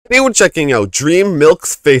Anyone checking out Dream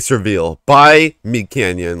Milk's face reveal by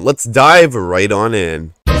MeatCanyon. Let's dive right on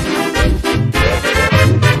in.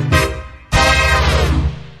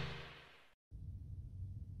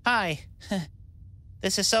 Hi.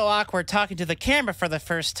 This is so awkward talking to the camera for the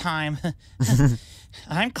first time.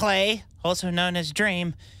 I'm Clay, also known as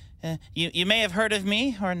Dream. You may have heard of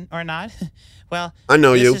me or not. Well, I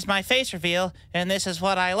know you. This is my face reveal, and this is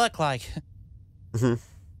what I look like.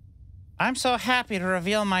 I'm so happy to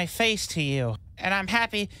reveal my face to you, and I'm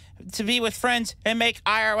happy to be with friends and make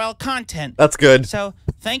IRL content. That's good. So,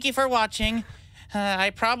 thank you for watching.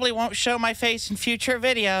 I probably won't show my face in future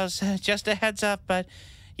videos, just a heads up, but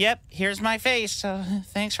yep, here's my face, so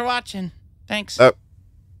thanks for watching. Thanks.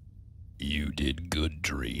 You did good,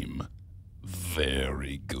 Dream.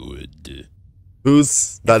 Very good.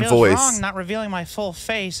 Who's that it feels voice? Wrong not revealing my full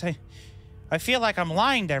face. I feel like I'm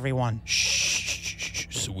lying to everyone. Shh,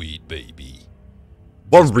 sweet baby.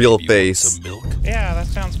 What real Baby, face? some milk? Yeah, that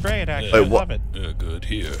sounds great, actually. I love it. Good.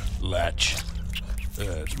 Here, latch.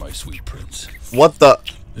 That's my sweet prince. What the?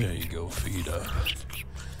 There you go, feed up.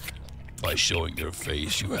 By showing your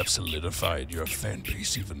face, you have solidified your fan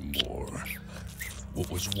base even more.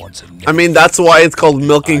 What was once a I mean, that's why it's called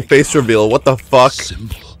milking face reveal. What the fuck?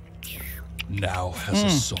 symbol now has a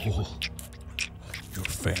soul. Your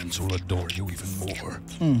fans will adore you even more.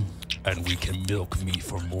 And we can milk me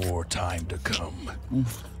for more time to come.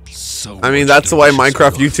 So I mean, that's why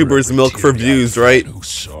Minecraft YouTubers milk for views, right?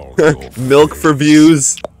 Milk for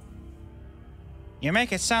views. You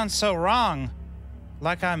make it sound so wrong.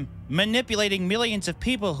 Like I'm manipulating millions of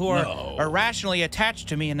people who are irrationally attached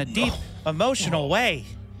to me in a deep, emotional way.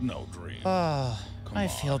 No, Dream. I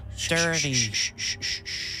feel dirty.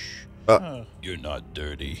 You're not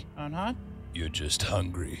dirty. I'm not? You're just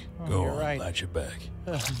hungry. Go you're on, right. latch your back.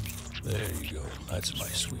 There you go. That's my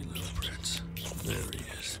sweet little prince. There he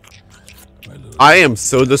is. My little I am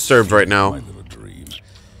so disturbed right my now. little Dream.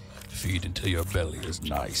 Feed until your belly is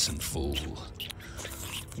nice and full.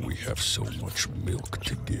 We have so much milk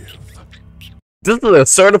to give. This is a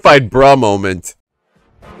certified bra moment.